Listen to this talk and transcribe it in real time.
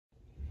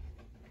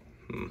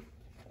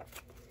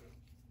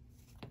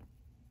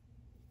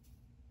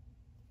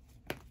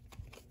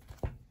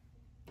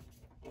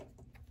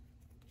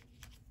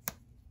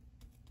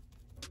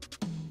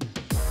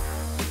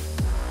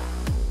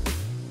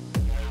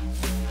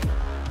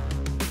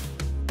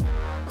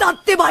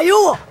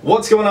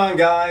What's going on,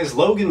 guys?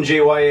 Logan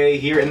JYA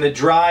here, and the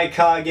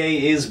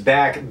Drycage is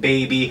back,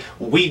 baby.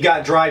 We've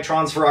got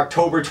Drytrons for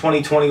October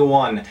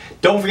 2021.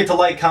 Don't forget to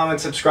like,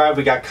 comment, subscribe.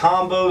 We got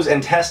combos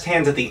and test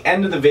hands at the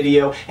end of the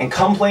video, and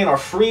come play in our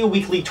free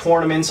weekly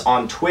tournaments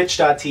on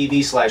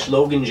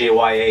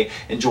twitch.tv/LoganJYA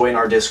and join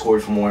our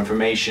Discord for more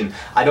information.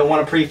 I don't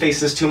want to preface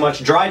this too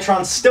much.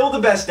 Drytron's still the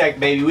best deck,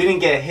 baby. We didn't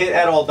get hit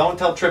at all. Don't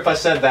tell Trip I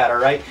said that,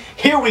 alright?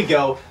 Here we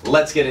go.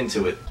 Let's get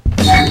into it.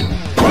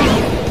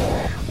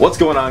 What's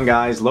going on,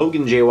 guys?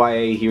 Logan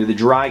JYA here, the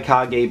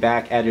Drycage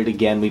back at it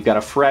again. We've got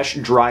a fresh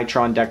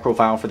Drytron deck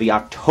profile for the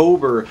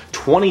October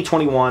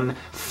 2021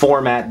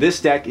 format.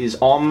 This deck is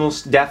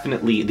almost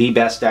definitely the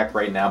best deck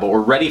right now, but we're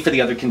ready for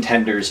the other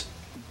contenders.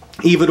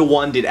 YuGiOh to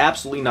 1 did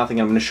absolutely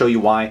nothing. I'm going to show you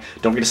why.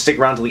 Don't forget to stick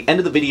around till the end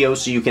of the video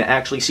so you can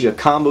actually see a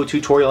combo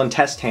tutorial and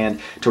test hand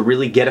to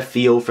really get a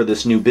feel for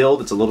this new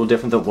build. It's a little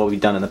different than what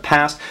we've done in the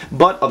past,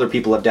 but other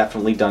people have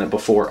definitely done it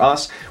before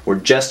us. We're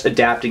just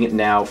adapting it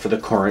now for the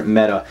current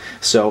meta.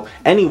 So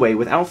anyway,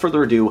 without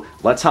further ado,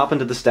 let's hop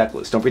into this deck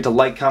list. Don't forget to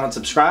like, comment,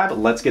 subscribe.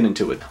 Let's get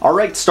into it.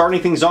 Alright,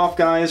 starting things off,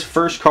 guys.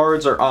 First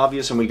cards are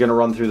obvious, and we're going to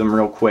run through them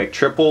real quick.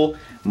 Triple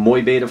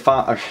Moy Beta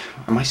 5.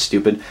 Am I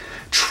stupid?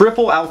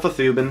 Triple Alpha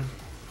Thuban.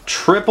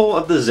 Triple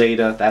of the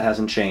Zeta, that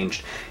hasn't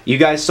changed. You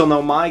guys still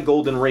know my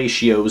golden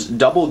ratios,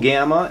 double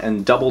Gamma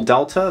and double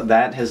Delta,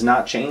 that has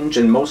not changed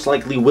and most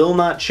likely will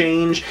not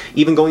change.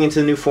 Even going into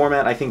the new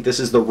format, I think this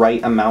is the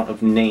right amount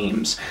of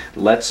names.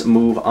 Let's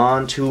move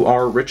on to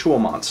our ritual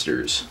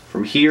monsters.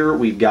 From here,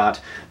 we've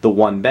got the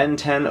one Ben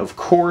 10, of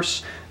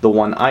course, the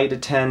one Ida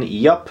 10,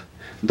 yup.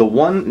 The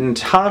one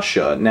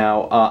Natasha.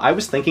 Now, I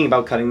was thinking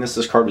about cutting this.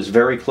 This card was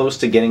very close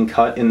to getting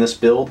cut in this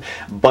build,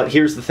 but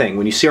here's the thing.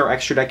 When you see our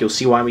extra deck, you'll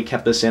see why we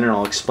kept this in, and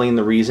I'll explain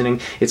the reasoning.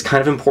 It's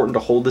kind of important to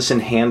hold this in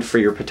hand for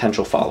your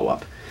potential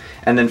follow-up.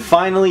 And then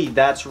finally,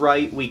 that's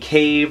right, we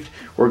caved.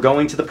 We're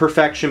going to the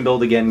perfection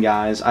build again,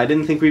 guys. I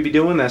didn't think we'd be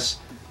doing this,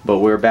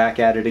 but we're back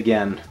at it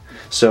again.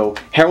 So,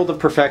 Herald of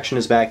Perfection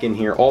is back in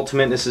here.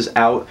 Ultimateness is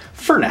out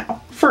for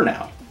now. For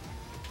now.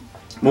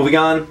 Moving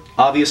on,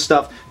 obvious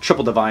stuff,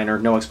 Triple Diviner,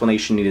 no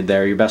explanation needed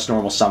there, your best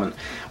normal summon.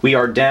 We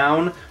are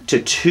down to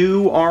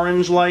 2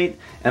 Orange Light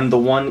and the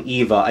 1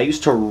 Eva. I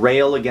used to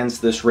rail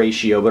against this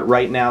ratio, but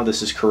right now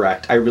this is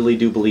correct. I really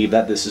do believe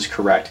that this is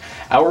correct.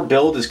 Our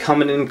build is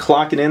coming in,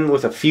 clocking in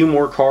with a few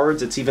more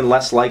cards. It's even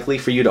less likely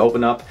for you to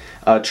open up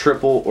a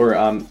triple or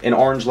an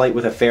Orange Light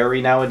with a Fairy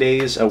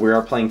nowadays. We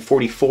are playing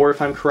 44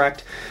 if I'm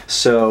correct,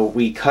 so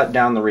we cut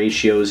down the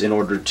ratios in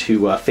order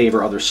to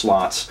favor other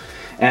slots.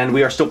 And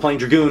we are still playing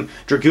Dragoon.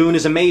 Dragoon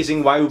is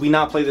amazing. Why would we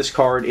not play this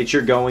card? It's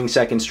your going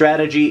second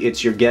strategy.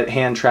 It's your get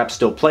hand trap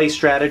still play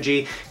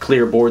strategy.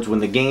 Clear boards win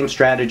the game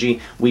strategy.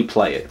 We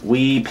play it.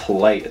 We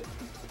play it.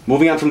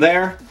 Moving on from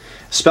there,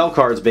 spell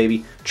cards,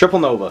 baby. Triple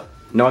Nova.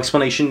 No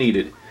explanation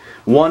needed.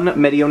 1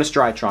 Medionis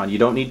Drytron. You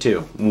don't need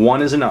 2.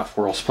 1 is enough.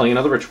 We're also playing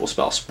another ritual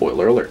spell.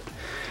 Spoiler alert.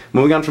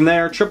 Moving on from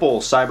there,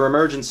 triple Cyber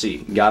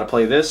Emergency. Gotta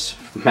play this,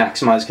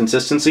 maximize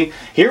consistency.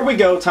 Here we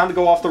go, time to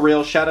go off the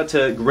rails. Shout out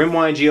to Grim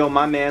YuGiOh,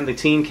 my man, the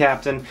team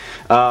captain.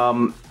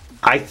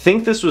 I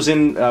think this was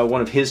in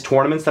one of his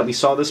tournaments that we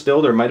saw this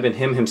build, or it might have been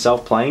him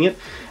himself playing it.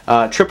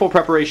 Triple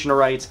Preparation of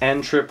Rites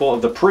and triple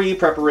of the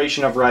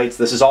pre-preparation of Rites.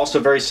 This is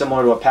also very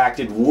similar to a pack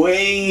did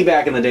way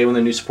back in the day when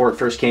the new support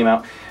first came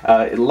out.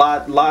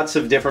 Lots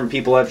of different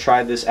people have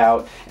tried this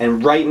out,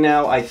 and right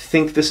now I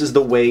think this is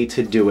the way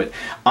to do it.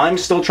 I'm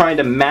still trying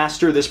to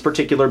master this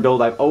particular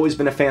build. I've always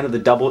been a fan of the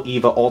double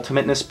Eva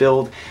Ultimateness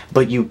build,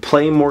 but you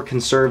play more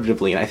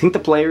conservatively, and I think the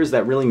players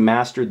that really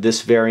mastered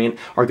this variant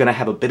are going to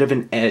have a bit of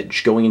an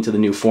edge going into the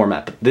new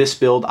format. But this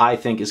build, I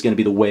think, is going to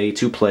be the way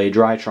to play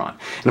Drytron.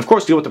 And of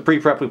course, to go with the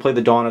pre-prep, we play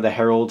the Dawn of the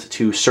Herald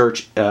to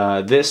search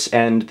this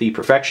and the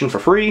Perfection for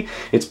free.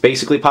 It's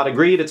basically Pot of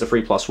Greed. It's a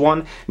free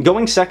 +1.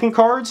 Going second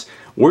cards,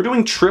 we're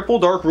doing triple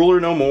Dark Ruler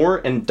No More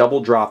and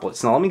double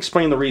Droplets. Now let me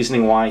explain the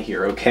reasoning why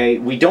here, okay?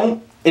 We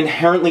don't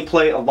inherently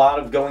play a lot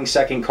of going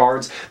second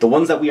cards. The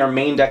ones that we are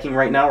main decking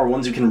right now are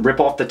ones you can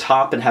rip off the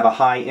top and have a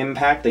high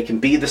impact. They can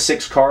be the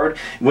 6 card.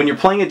 When you're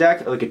playing a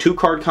deck, like a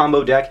 2-card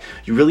combo deck,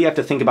 you really have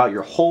to think about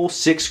your whole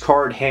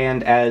 6-card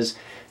hand as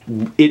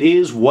it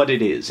is what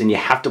it is, and you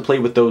have to play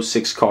with those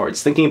 6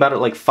 cards. Thinking about it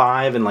like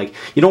 5, and like,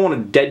 you don't want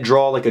to dead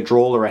draw like a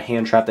Droll or a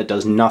hand trap that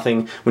does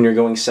nothing when you're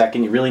going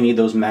second. You really need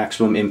those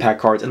maximum impact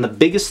cards, and the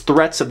biggest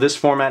threats of this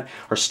format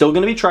are still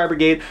going to be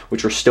Tri-Brigade,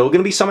 which are still going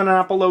to be summoning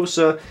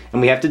Apollosa,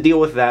 and we have to deal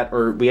with that,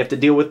 or we have to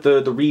deal with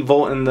the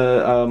Revolt and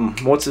the,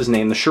 what's his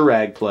name, the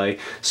Shirag play.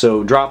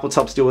 So Droplets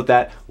helps deal with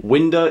that.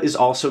 Winda is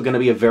also going to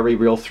be a very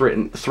real threat.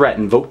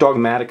 Invoke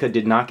Dogmatica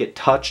did not get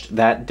touched.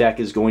 That deck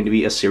is going to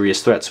be a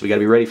serious threat, so we got to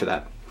be ready for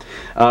that.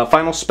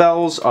 Final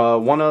spells,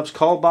 1-ofs,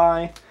 Call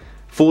By,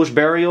 Foolish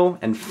Burial,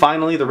 and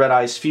finally the Red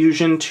Eyes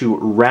Fusion to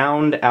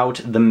round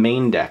out the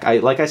main deck.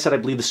 Like I said, I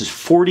believe this is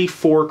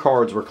 44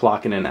 cards we're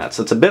clocking in at,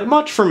 so it's a bit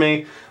much for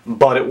me,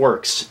 but it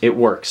works. It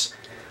works.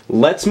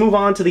 Let's move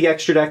on to the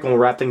extra deck, and we'll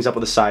wrap things up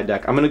with a side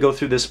deck. I'm going to go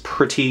through this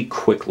pretty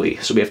quickly,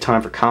 so we have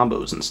time for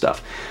combos and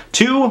stuff.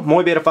 2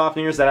 Moy Beta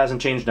Fafnirs, that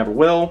hasn't changed, never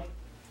will.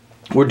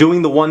 We're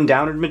doing the 1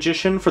 Downward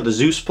Magician for the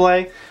Zeus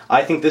play.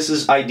 I think this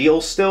is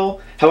ideal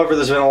still. However,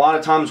 there's been a lot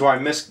of times where I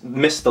missed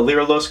the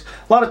Lyrilusk,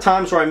 a lot of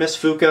times where I miss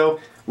Fuko.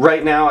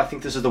 Right now, I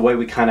think this is the way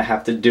we kind of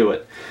have to do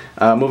it.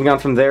 Moving on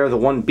from there, the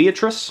 1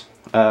 Beatrice,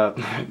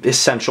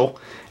 essential,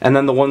 and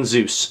then the 1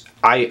 Zeus.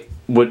 I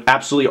would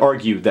absolutely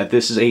argue that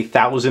this is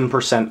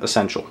 1000%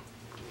 essential.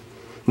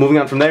 Moving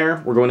on from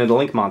there, we're going into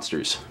Link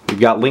monsters. We've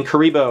got Link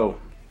Haribo.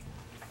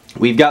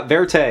 We've got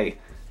Verte,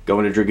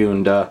 going to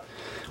Dragoon, duh.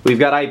 We've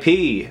got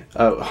IP,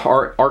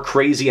 our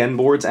crazy end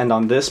boards end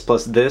on this,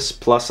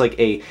 plus like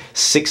a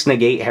 6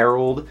 Negate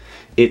Herald.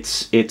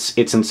 It's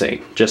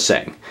insane, just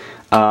saying.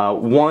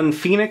 1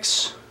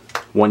 Phoenix,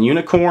 1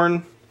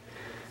 Unicorn,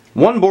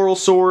 1 Boral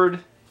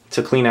Sword,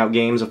 to clean out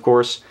games, of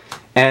course,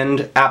 and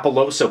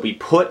Apollosa. We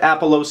put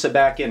Apollosa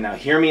back in. Now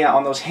hear me out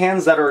on those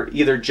hands that are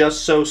either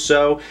just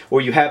so-so,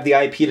 or you have the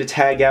IP to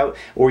tag out,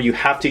 or you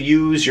have to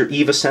use your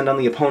Eve Ascend on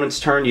the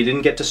opponent's turn, you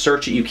didn't get to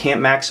search it, you can't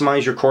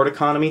maximize your card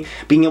economy.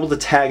 Being able to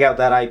tag out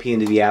that IP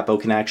into the Apo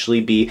can actually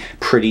be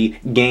pretty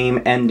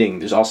game-ending.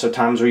 There's also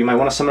times where you might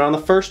want to summon it on the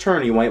first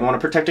turn, you might want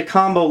to protect a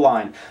combo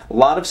line. A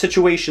lot of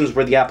situations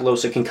where the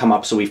Apollosa can come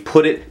up, so we've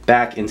put it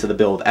back into the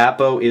build.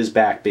 Apo is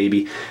back,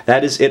 baby.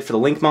 That is it for the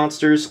Link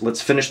monsters.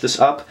 Let's finish this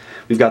up.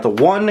 We've got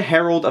the 1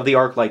 Herald of the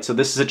Arclight, so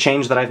this is a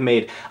change that I've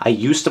made. I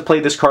used to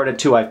play this card at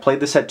 2. I've played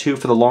this at 2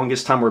 for the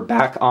longest time. We're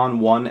back on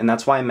 1, and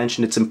that's why I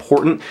mentioned it's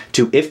important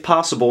to, if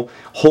possible,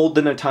 hold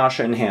the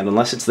Natasha in hand.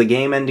 Unless it's the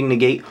game-ending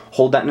negate,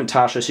 hold that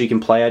Natasha so you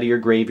can play out of your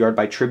graveyard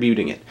by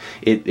tributing it.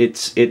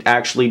 It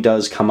actually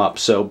does come up,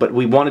 so, but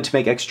we wanted to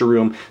make extra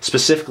room.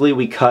 Specifically,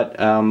 we cut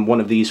one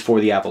of these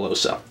for the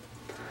Apollosa.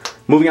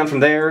 Moving on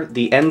from there,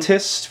 the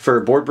Entist for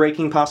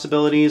board-breaking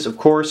possibilities, of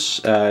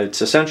course,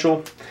 it's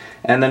essential.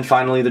 And then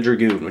finally the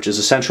Dragoon, which is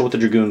essential with the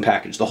Dragoon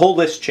package. The whole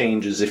list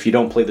changes if you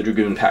don't play the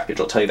Dragoon package,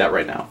 I'll tell you that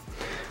right now.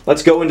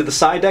 Let's go into the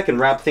side deck and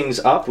wrap things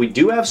up. We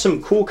do have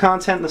some cool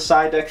content in the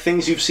side deck,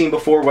 things you've seen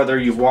before, whether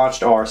you've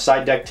watched our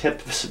side deck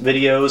tips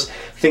videos,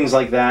 things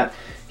like that.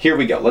 Here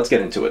we go, let's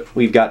get into it.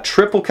 We've got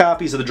triple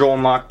copies of the Droll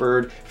and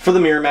Lockbird for the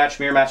Mirror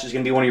Match. Mirror Match is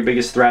going to be one of your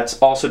biggest threats.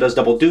 Also does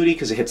double duty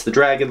because it hits the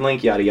Dragon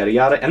Link, yada yada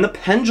yada. And the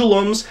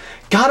Pendulums,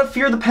 gotta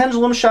fear the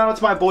Pendulum. Shout out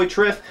to my boy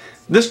Triff.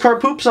 This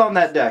card poops on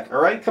that deck,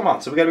 alright? Come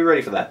on, so we gotta be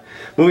ready for that.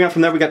 Moving on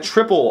from there, we got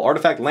triple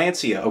Artifact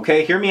Lancia,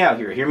 okay? Hear me out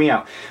here, hear me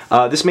out.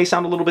 This may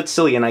sound a little bit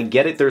silly, and I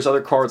get it, there's other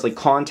cards like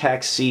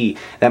Contact C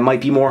that might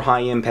be more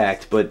high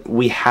impact, but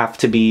we have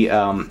to be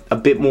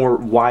a bit more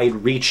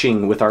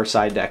wide-reaching with our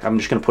side deck. I'm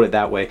just gonna put it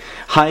that way.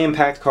 High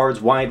impact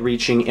cards,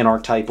 wide-reaching in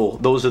archetypal,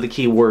 those are the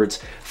key words.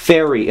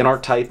 Fairy in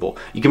archetypal.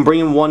 You can bring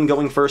in 1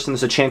 going first, and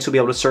there's a chance you'll be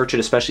able to search it,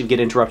 especially if you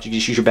get interrupted. You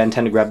just use your Ben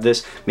 10 to grab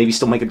this, maybe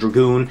still make a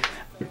Dragoon.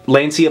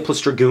 Lancia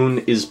plus Dragoon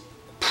is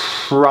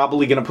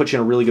probably going to put you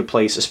in a really good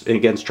place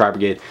against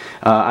Tri-Brigade.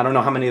 I don't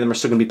know how many of them are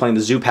still going to be playing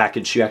the Zoo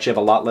package. You actually have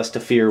a lot less to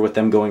fear with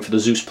them going for the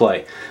Zeus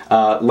play.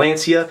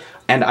 Lancia,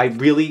 and I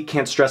really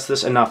can't stress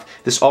this enough,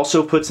 this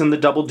also puts in the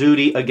double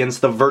duty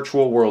against the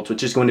Virtual Worlds,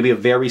 which is going to be a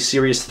very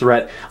serious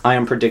threat I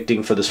am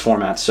predicting for this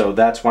format. So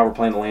that's why we're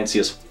playing the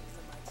Lancias.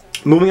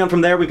 Moving on from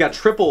there, we've got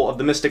triple of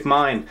the Mystic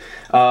Mine.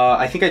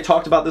 I think I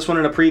talked about this one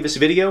in a previous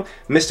video.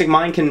 Mystic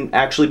Mine can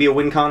actually be a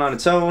win con on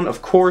its own,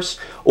 of course,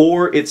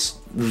 or it's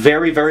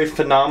very, very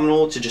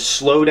phenomenal to just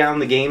slow down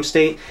the game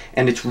state,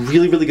 and it's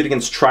really, really good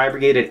against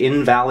Tri-Brigade. It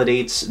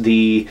invalidates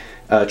the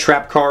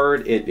trap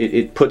card.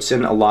 It puts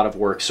in a lot of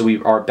work, so we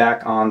are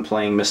back on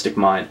playing Mystic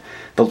Mine.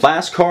 The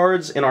last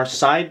cards in our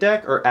side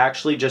deck are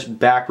actually just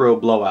back row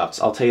blowouts.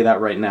 I'll tell you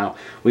that right now.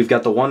 We've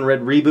got the 1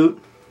 Red Reboot,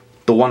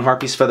 the 1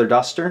 Harpy's Feather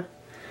Duster,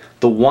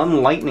 the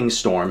 1 Lightning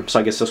Storm, so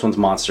I guess this one's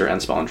Monster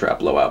and Spell and Trap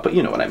blowout, but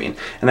you know what I mean.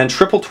 And then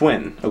triple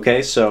Twin,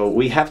 okay? So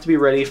we have to be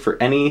ready for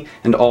any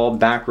and all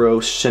back row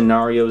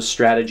scenarios,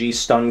 strategies,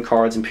 stun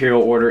cards,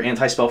 Imperial Order,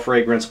 Anti-Spell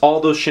Fragrance, all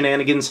those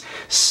shenanigans.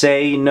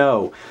 Say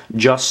no.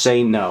 Just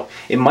say no.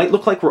 It might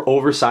look like we're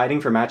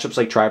oversiding for matchups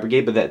like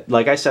Tri-Brigade, but that,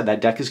 like I said,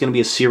 that deck is going to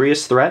be a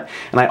serious threat.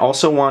 And I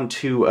also want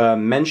to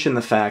mention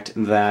the fact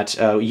that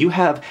you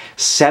have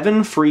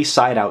 7 free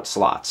side-out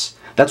slots.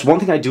 That's one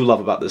thing I do love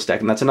about this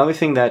deck, and that's another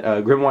thing that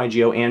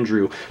YuGiOh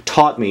Andrew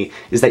taught me,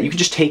 is that you can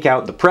just take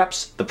out the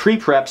preps, the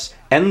pre-preps,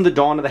 and the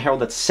Dawn of the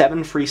Herald. That's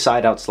 7 free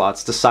side-out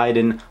slots to side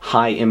in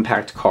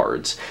high-impact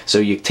cards. So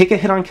you take a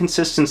hit on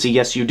consistency,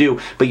 yes you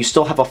do, but you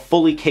still have a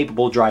fully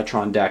capable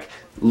Drytron deck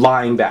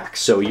lying back,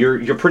 so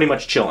you're pretty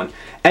much chilling.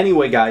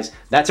 Anyway guys,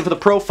 that's it for the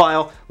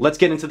profile. Let's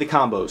get into the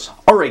combos.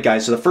 Alright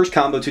guys, so the first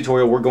combo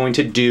tutorial we're going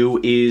to do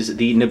is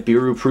the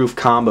Nibiru proof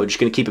combo. Just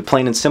going to keep it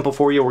plain and simple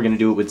for you. We're going to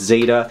do it with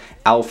Zeta,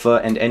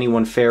 Alpha, and any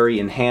 1 Fairy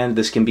in hand.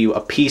 This can be a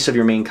piece of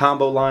your main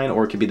combo line,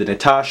 or it could be the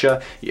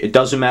Natasha. It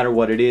doesn't matter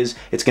what it is.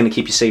 It's going to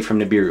keep you safe from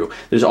Nibiru.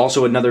 There's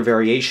also another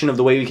variation of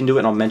the way we can do it,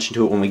 and I'll mention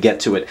to it when we get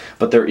to it,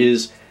 but there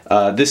is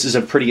this is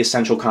a pretty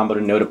essential combo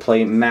to know to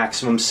play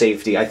maximum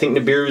safety. I think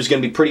Nibiru is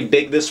going to be pretty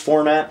big this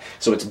format,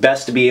 so it's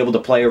best to be able to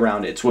play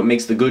around it. It's what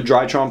makes the good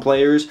Drytron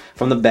players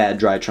from the bad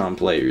Drytron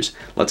players.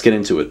 Let's get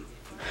into it.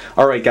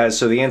 Alright guys,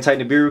 so the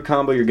Anti-Nibiru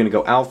combo, you're going to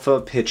go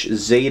Alpha, pitch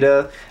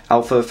Zeta.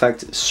 Alpha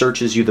effect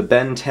searches you the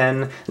Ben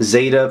 10.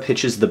 Zeta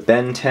pitches the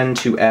Ben 10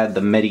 to add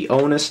the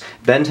Medionis.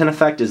 Ben 10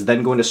 effect is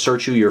then going to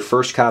search you your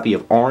first copy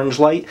of Orange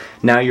Light.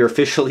 Now you're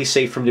officially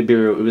safe from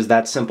Nibiru. It was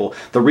that simple.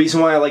 The reason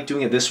why I like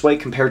doing it this way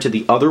compared to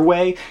the other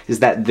way is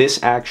that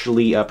this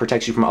actually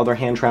protects you from other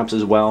hand traps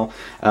as well.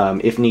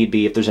 If need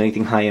be, if there's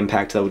anything high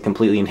impact that would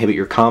completely inhibit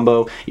your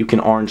combo, you can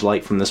Orange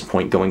Light from this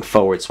point going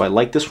forward. So I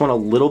like this one a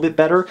little bit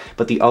better,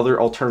 but the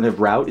other alternative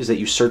route is that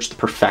you search the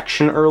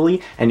Perfection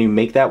early and you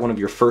make that one of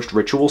your first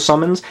ritual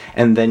summons,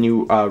 and then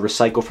you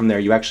recycle from there.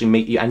 You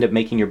actually end up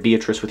making your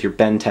Beatrice with your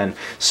Ben 10.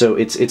 So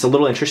it's a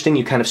little interesting.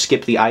 You kind of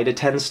skip the Ida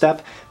 10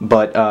 step,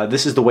 but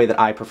this is the way that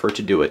I prefer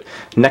to do it.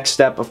 Next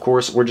step, of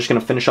course, we're just going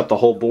to finish up the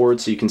whole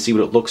board so you can see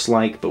what it looks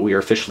like, but we are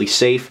officially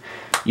safe.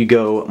 You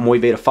go Moy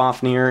Beta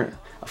Fafnir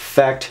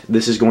effect.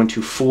 This is going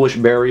to Foolish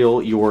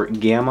Burial your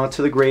Gamma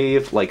to the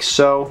grave, like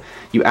so.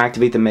 You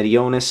activate the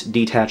Medionis,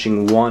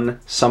 detaching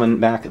 1, summon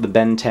back the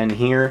Ben 10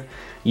 here.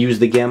 Use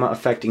the Gamma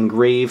effect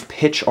Engrave,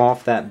 pitch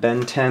off that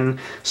Ben 10,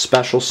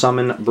 special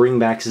summon, bring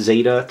back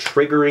Zeta,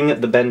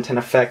 triggering the Ben 10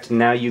 effect.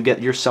 Now you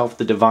get yourself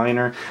the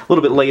Diviner. A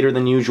little bit later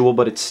than usual,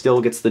 but it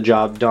still gets the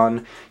job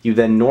done. You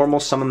then normal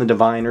summon the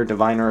Diviner.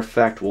 Diviner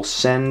effect will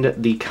send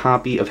the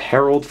copy of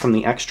Herald from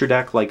the extra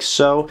deck, like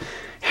so.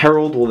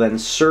 Herald will then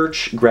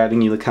search,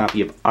 grabbing you the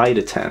copy of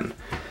Ida 10.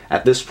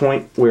 At this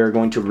point, we're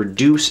going to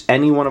reduce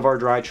any one of our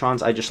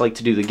Drytrons. I just like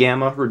to do the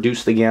Gamma,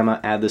 reduce the Gamma,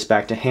 add this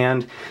back to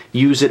hand,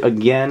 use it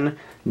again,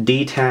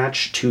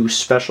 detach to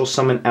special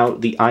summon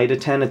out the Ida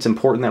 10. It's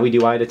important that we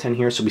do Ida 10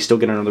 here so we still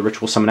get another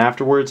ritual summon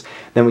afterwards.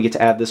 Then we get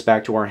to add this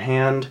back to our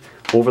hand,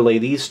 overlay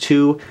these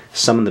two,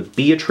 summon the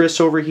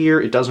Beatrice over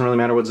here. It doesn't really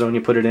matter what zone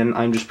you put it in.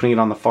 I'm just putting it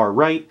on the far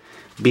right.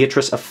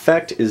 Beatrice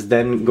effect is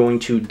then going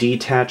to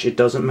detach, it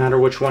doesn't matter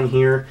which one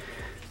here.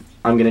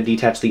 I'm going to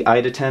detach the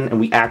Ida 10, and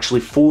we actually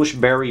Foolish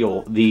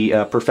Burial the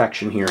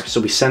Perfection here. So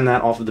we send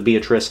that off of the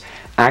Beatrice,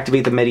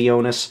 activate the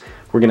Medionis,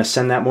 we're going to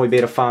send that Moy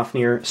Beta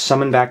Fafnir,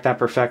 summon back that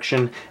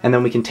Perfection, and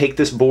then we can take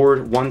this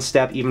board one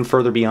step even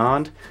further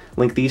beyond,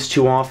 link these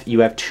two off.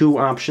 You have two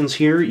options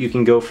here. You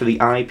can go for the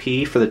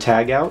IP for the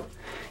tag out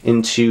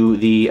into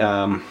the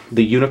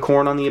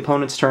Unicorn on the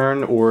opponent's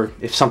turn, or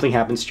if something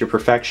happens to your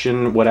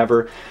Perfection,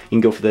 whatever, you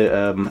can go for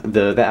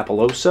the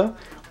Apollosa,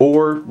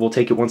 or we'll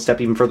take it one step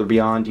even further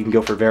beyond. You can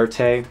go for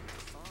Verite,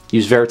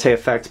 use Verite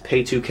effect,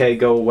 pay 2k,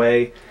 go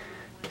away,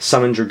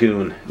 summon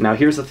Dragoon. Now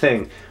here's the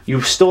thing,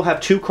 you still have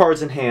two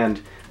cards in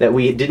hand that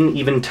we didn't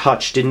even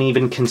touch, didn't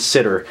even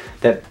consider,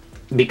 that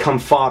become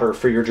fodder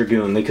for your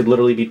Dragoon. They could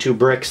literally be 2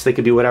 bricks, they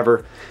could be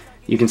whatever,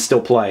 you can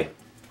still play.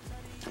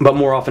 But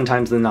more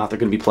oftentimes than not, they're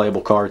going to be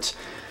playable cards.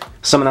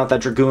 Summon out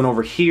that Dragoon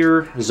over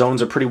here.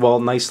 Zones are pretty well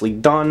nicely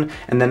done.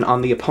 And then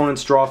on the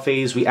opponent's draw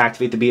phase, we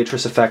activate the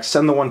Beatrice effect.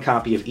 Send the one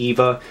copy of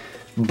Eva.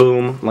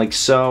 Boom, like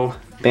so.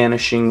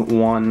 Banishing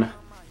 1,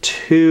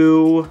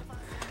 2,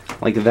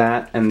 like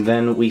that. And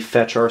then we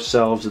fetch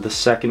ourselves the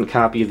second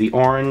copy of the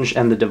Orange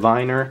and the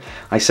Diviner.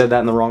 I said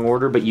that in the wrong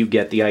order, but you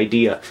get the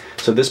idea.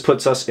 So this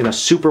puts us in a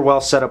super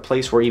well set up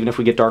place where even if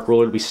we get Dark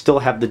Ruler, we still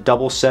have the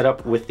double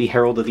setup with the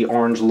Herald of the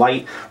Orange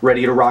Light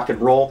ready to rock and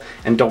roll.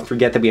 And don't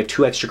forget that we have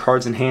 2 extra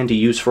cards in hand to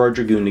use for our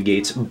Dragoon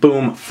negates.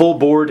 Boom, full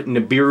board,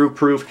 Nibiru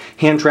proof,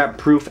 hand trap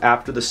proof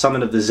after the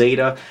summon of the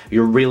Zeta.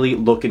 You're really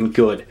looking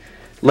good.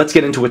 Let's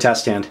get into a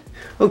test hand.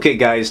 Okay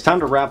guys,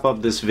 time to wrap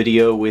up this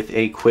video with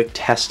a quick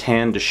test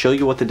hand to show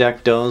you what the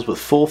deck does with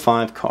full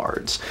 5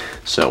 cards.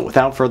 So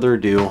without further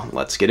ado,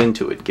 let's get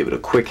into it. Give it a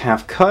quick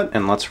half cut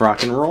and let's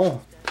rock and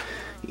roll.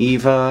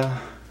 Eva,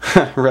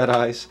 Red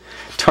Eyes,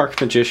 Dark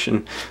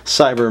Magician,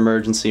 Cyber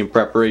Emergency, and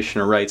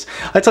Preparation of Rites.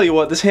 I tell you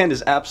what, this hand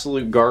is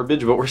absolute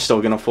garbage, but we're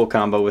still gonna full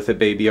combo with it,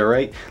 baby,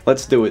 alright?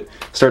 Let's do it.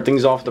 Start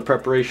things off with the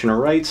Preparation of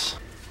Rites.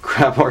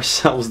 Grab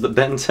ourselves the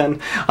Ben 10.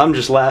 I'm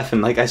just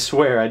laughing, like I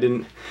swear I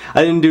didn't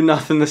do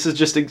nothing. This is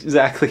just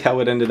exactly how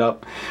it ended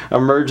up.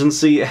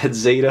 Emergency at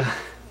Zeta.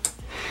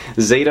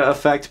 Zeta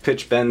effect,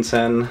 pitch Ben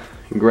 10.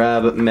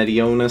 Grab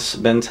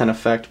Medionis. Ben 10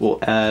 effect, we'll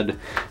add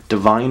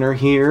Diviner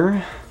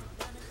here.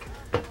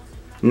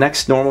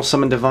 Next, normal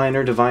summon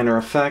Diviner, Diviner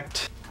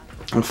effect.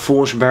 And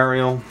Foolish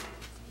Burial.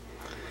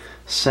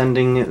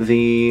 Sending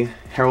the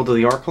Herald of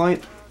the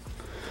Arclight.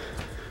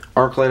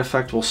 Arclight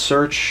effect will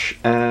search,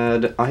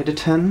 add Ida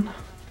 10.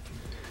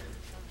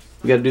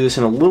 We gotta do this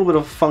in a little bit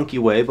of a funky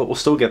way, but we'll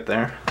still get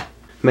there.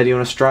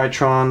 Medionis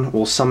Drytron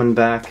will summon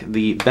back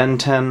the Ben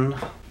 10,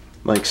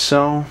 like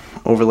so.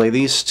 Overlay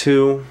these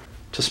two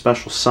to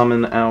special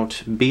summon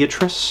out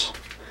Beatrice.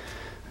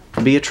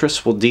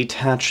 Beatrice will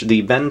detach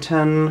the Ben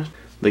 10,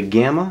 the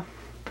Gamma,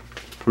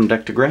 from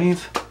deck to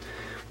grave.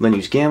 We'll then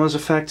use Gamma's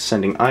effect,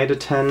 sending Ida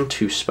 10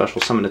 to special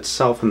summon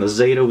itself and the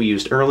Zeta we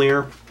used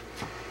earlier.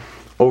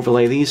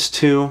 Overlay these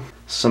two,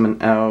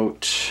 summon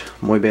out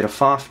Moy Beta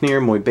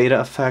Fafnir, Moy Beta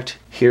effect.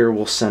 Here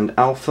we'll send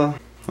Alpha,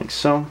 like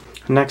so.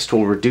 Next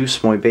we'll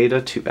reduce Moy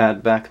Beta to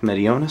add back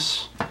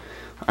Meteonis.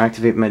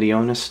 Activate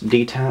Meteonis,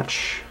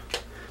 detach.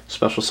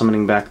 Special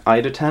summoning back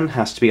Ida10,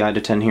 has to be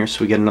Ida10 here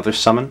so we get another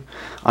summon.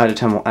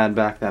 Ida10 will add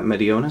back that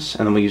Meteonis,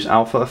 and then we use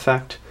Alpha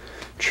effect,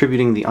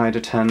 attributing the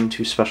Ida10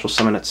 to special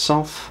summon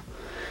itself,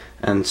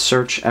 and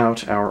search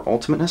out our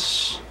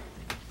Ultimateness,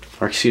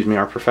 or excuse me,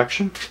 our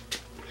Perfection.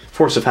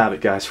 Force of habit,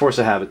 guys, force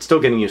of habit,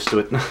 still getting used to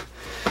it.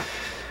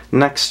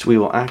 Next we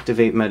will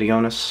activate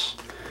Meteonis,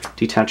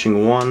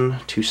 detaching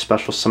 1 to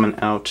special summon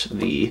out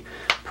the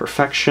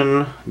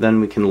Perfection, then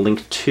we can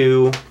link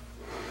 2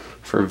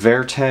 for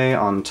Verte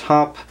on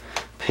top,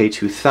 pay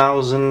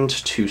 2,000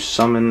 to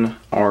summon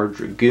our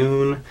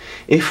Dragoon,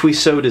 if we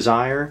so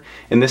desire.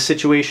 In this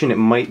situation, it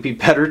might be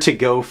better to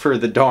go for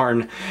the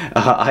darn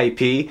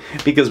IP,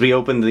 because we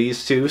opened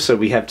these two, so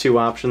we have two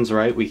options,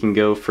 right? We can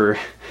go for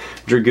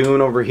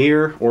Dragoon over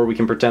here, or we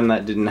can pretend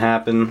that didn't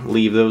happen,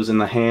 leave those in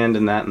the hand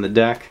and that in the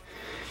deck,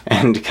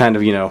 and kind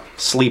of, you know,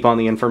 sleep on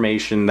the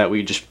information that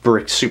we just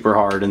bricked super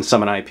hard and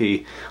summon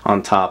IP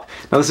on top.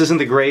 Now this isn't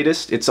the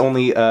greatest, it's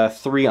only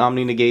 3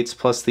 Omni Negates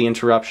plus the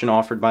interruption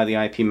offered by the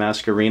IP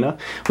Masquerena.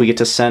 We get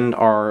to send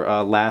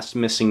our last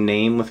missing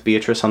name with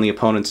Beatrice on the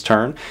opponent's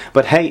turn,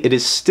 but hey, it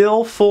is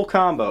still full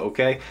combo,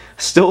 okay?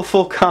 Still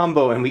full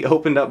combo, and we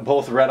opened up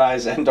both Red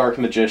Eyes and Dark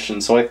Magician,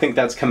 so I think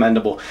that's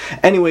commendable.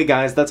 Anyway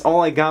guys, that's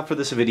all I got for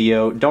this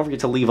video. Don't forget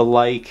to leave a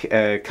like,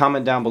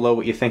 comment down below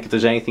what you think, if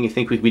there's anything you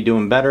think we could be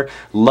doing better.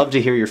 Love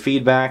to hear your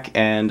feedback,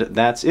 and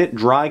that's it.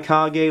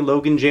 Drycage,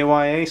 Logan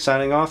JYA,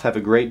 signing off. Have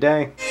a great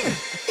day.